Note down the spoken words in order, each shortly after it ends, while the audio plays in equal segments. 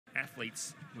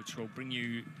athletes, which will bring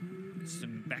you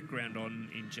some background on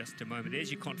in just a moment.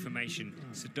 There's your confirmation.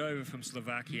 Sedova from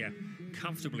Slovakia,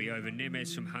 comfortably over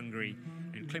Nemes from Hungary,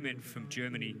 and Clement from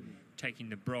Germany taking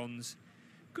the bronze.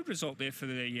 Good result there for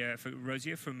the for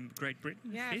Rosia from Great Britain.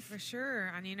 Yeah, fifth. for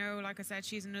sure. And you know, like I said,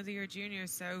 she's another year junior,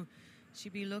 so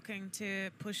she'd be looking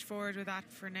to push forward with that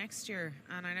for next year.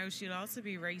 And I know she'll also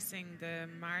be racing the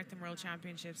Marathon World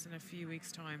Championships in a few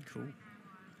weeks' time. Cool.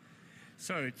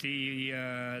 So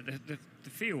the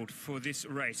field for this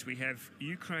race, we have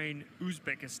Ukraine,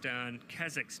 Uzbekistan,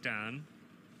 Kazakhstan,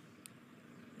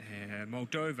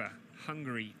 Moldova,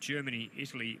 Hungary, Germany,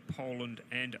 Italy, Poland,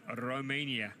 and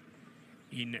Romania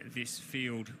in this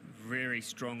field. Very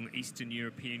strong Eastern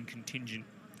European contingent,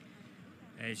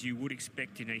 as you would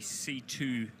expect in a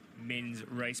C2 men's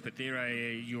race. But there are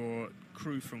your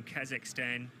crew from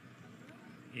Kazakhstan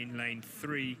in lane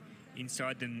 3,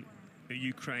 inside them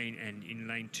Ukraine, and in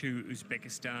lane 2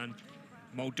 Uzbekistan.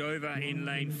 Moldova in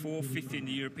lane 4, 5th in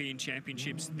the European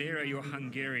Championships. There are your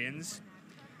Hungarians.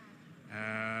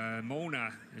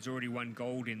 MOLNAR has already won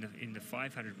gold in the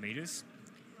 500 metres.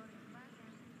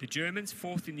 The Germans,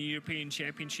 4th in the European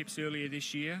Championships earlier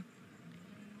this year.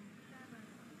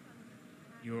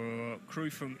 Your crew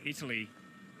from Italy,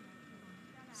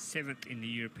 7th in the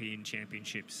European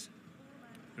Championships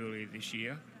earlier this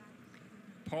year.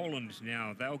 Poland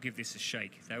now, they'll give this a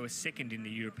shake. They were 2nd in the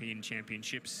European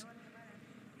Championships,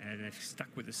 and they've stuck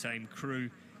with the same crew.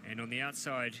 And on the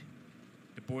outside,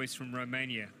 the boys from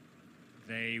Romania,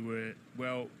 they were,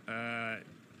 well,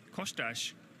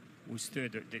 COSTACHE was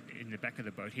 3rd in the back of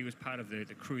the boat. He was part of the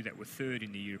crew that were 3rd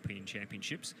in the European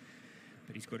Championships.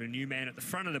 But he's got a new man at the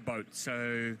front of the boat,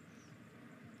 so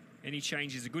any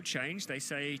change is a good change, they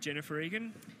say, Jennifer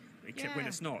Egan. Except when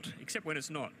it's not. Except when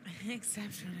it's not.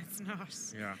 Except when it's not.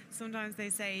 Yeah. Sometimes they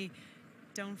say,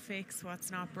 don't fix what's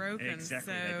not broken.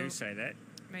 Exactly, so they do say that.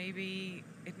 Maybe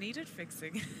it needed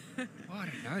fixing. Well, I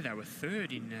don't know. They were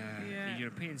 3rd in the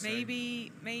European. So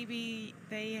Maybe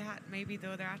the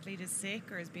other athlete is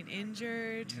sick or has been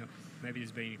injured. Yeah. Maybe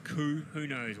there's been a coup. Who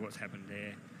knows what's happened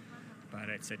there? But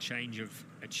it's a change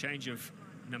of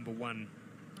number 1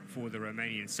 for the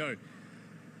Romanians. So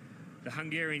the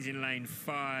Hungarians in lane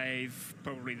 5,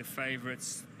 probably the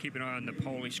favourites. Keep an eye on the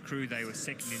Polish crew. They were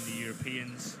 2nd in the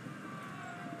Europeans.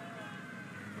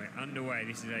 And we're underway.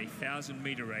 This is a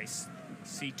 1,000-metre race.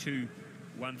 C2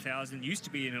 1,000. Used to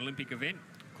be an Olympic event.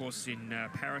 Of course, in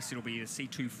Paris, it'll be the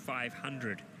C2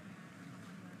 500.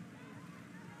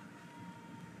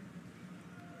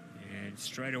 And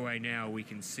straight away now we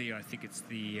can see, I think it's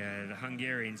the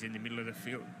Hungarians in the middle of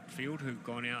the field who've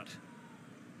gone out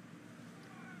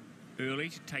early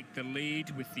to take the lead,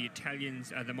 with the Italians,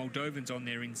 the Moldovans on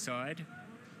their inside,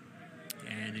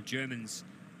 and the Germans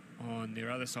on their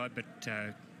other side, but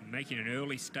making an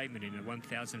early statement in a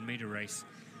 1,000-metre race.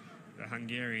 The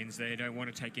Hungarians, they don't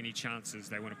want to take any chances.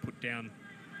 They want to put down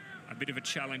a bit of a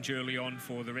challenge early on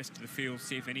for the rest of the field,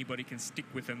 see if anybody can stick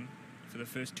with them for the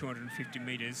first 250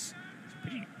 metres. It's a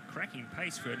pretty cracking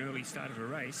pace for an early start of a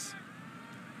race.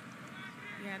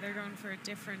 Yeah, they're going for a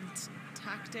different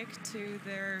tactic to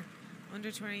their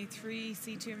under-23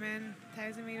 C2 men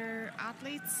 1,000-metre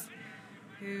athletes,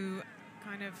 who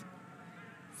kind of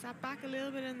sat back a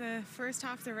little bit in the first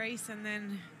half of the race and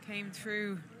then came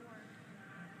through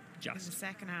in the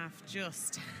second half.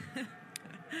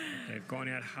 They've gone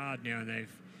out hard now, and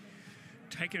they've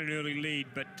taken an early lead,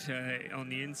 but on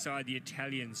the inside, the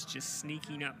Italians just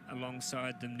sneaking up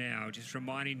alongside them now, just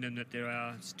reminding them that there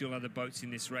are still other boats in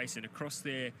this race. And across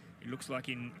there, it looks like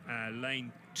in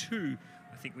lane 2,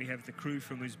 I think we have the crew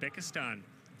from Uzbekistan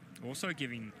also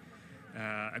giving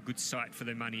a good sight for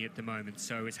their money at the moment.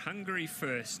 So it's Hungary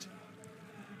first,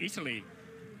 Italy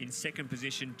in 2nd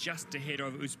position, just ahead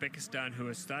of Uzbekistan, who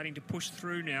are starting to push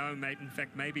through now. In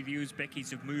fact, maybe the Uzbekis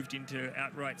have moved into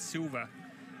outright silver.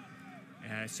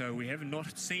 So we have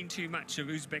not seen too much of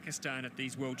Uzbekistan at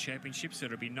these World Championships, so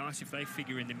it'll be nice if they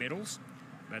figure in the medals.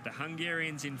 But the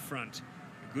Hungarians in front.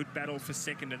 A good battle for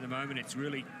 2nd at the moment. It's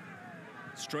really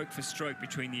stroke for stroke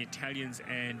between the Italians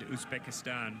and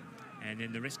Uzbekistan. And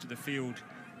then the rest of the field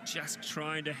just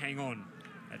trying to hang on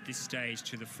at this stage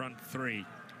to the front 3.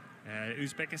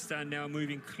 Uzbekistan now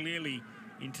moving clearly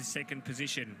into 2nd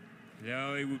position.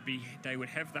 Though they would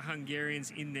have the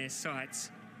Hungarians in their sights.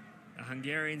 The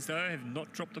Hungarians, though, have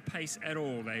not dropped the pace at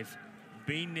all. They've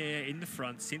been there in the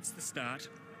front since the start,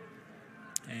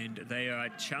 and they are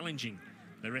challenging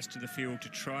the rest of the field to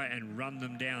try and run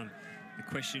them down. The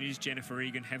question is, Jennifer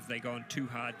Egan, have they gone too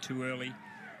hard too early?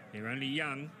 They're only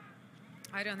young.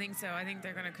 I don't think so. I think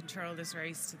they're going to control this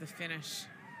race to the finish,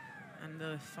 and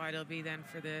the fight will be then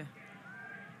for the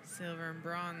silver and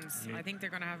bronze. Yeah. I think they're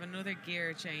going to have another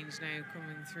gear change now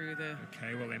coming through the...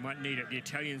 Okay, well, they might need it. The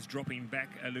Italians dropping back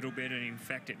a little bit, and in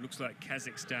fact, it looks like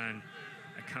Kazakhstan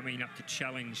are coming up to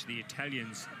challenge the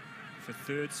Italians for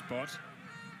third spot.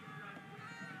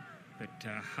 But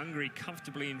Hungary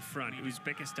comfortably in front.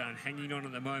 Uzbekistan hanging on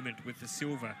at the moment with the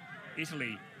silver.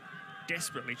 Italy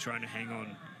desperately trying to hang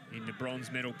on in the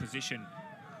bronze medal position.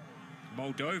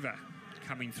 Moldova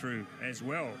coming through as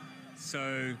well.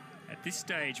 So at this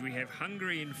stage, we have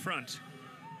Hungary in front,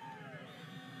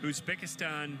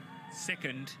 Uzbekistan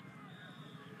second,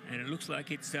 and it looks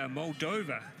like it's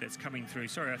Moldova that's coming through.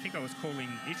 Sorry, I think I was calling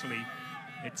Italy.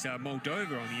 It's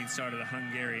Moldova on the inside of the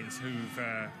Hungarians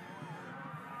who've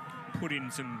put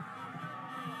in some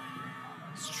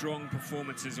strong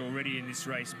performances already in this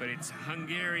race, but it's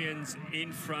Hungarians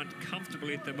in front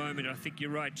comfortably at the moment. I think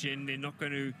you're right, Jen. They're not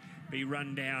going to be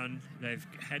run down. They've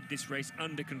had this race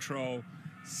under control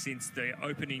since the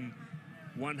opening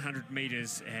 100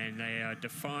 meters, and they are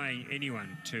defying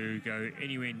anyone to go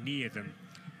anywhere near them.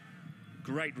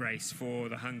 Great race for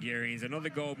the Hungarians. Another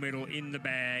gold medal in the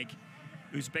bag.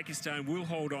 Uzbekistan will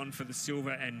hold on for the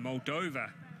silver, and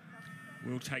Moldova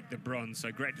will take the bronze.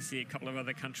 So great to see a couple of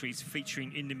other countries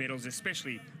featuring in the medals,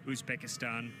 especially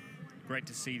Uzbekistan. Great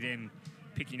to see them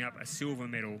picking up a silver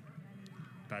medal.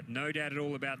 But no doubt at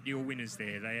all about your winners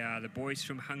there. They are the boys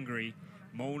from Hungary,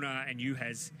 MOLNAR and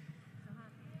JUHASZ.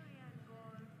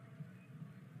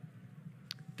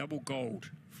 Double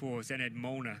gold for Csanad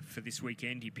MOLNAR for this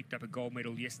weekend. He picked up a gold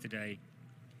medal yesterday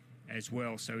as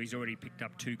well, so he's already picked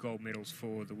up 2 gold medals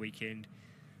for the weekend.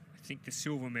 I think the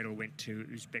silver medal went to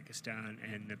Uzbekistan,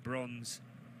 and the bronze,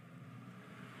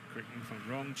 correct me if I'm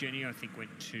wrong, Jenny, I think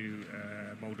went to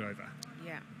Moldova.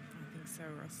 Yeah, I think so,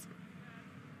 Russ.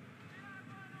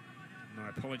 My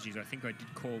apologies, I think I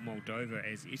did call Moldova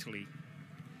as Italy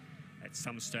at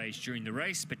some stage during the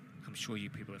race, but I'm sure you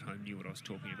people at home knew what I was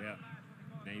talking about,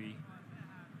 maybe.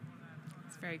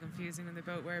 It's very confusing when they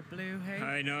both wear blue, hey?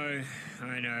 I know.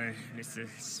 It's a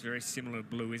very similar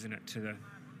blue, isn't it, to the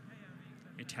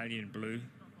Italian blue,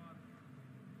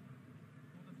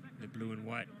 the blue and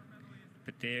white.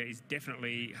 But there is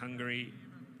definitely Hungary,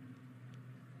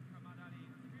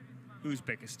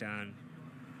 Uzbekistan,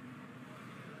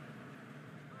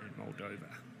 and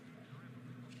Moldova.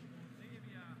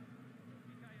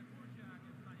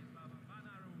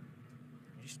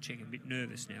 Just checking, a bit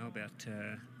nervous now about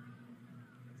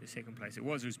the second place. It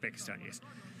was Uzbekistan, yes.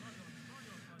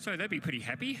 So they'd be pretty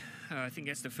happy. I think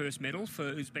that's the first medal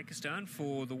for Uzbekistan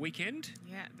for the weekend.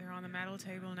 Yeah, they're on the medal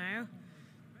table now.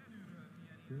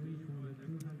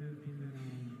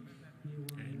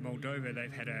 And Moldova,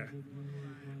 they've had a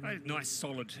nice,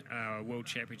 solid World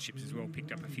Championships as well.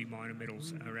 Picked up a few minor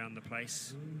medals around the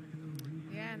place.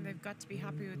 Yeah, and they've got to be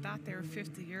happy with that. They were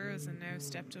 5th at Euros and now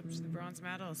stepped up to the bronze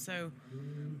medal. So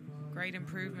great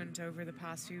improvement over the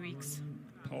past few weeks.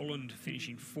 Poland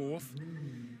finishing 4th.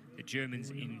 The Germans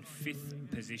in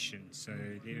 5th position. So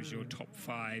there's your top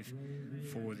 5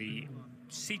 for the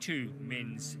C2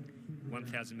 men's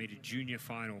 1,000 metre junior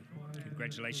final.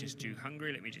 Congratulations to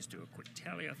Hungary. Let me just do a quick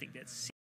tally. I think that's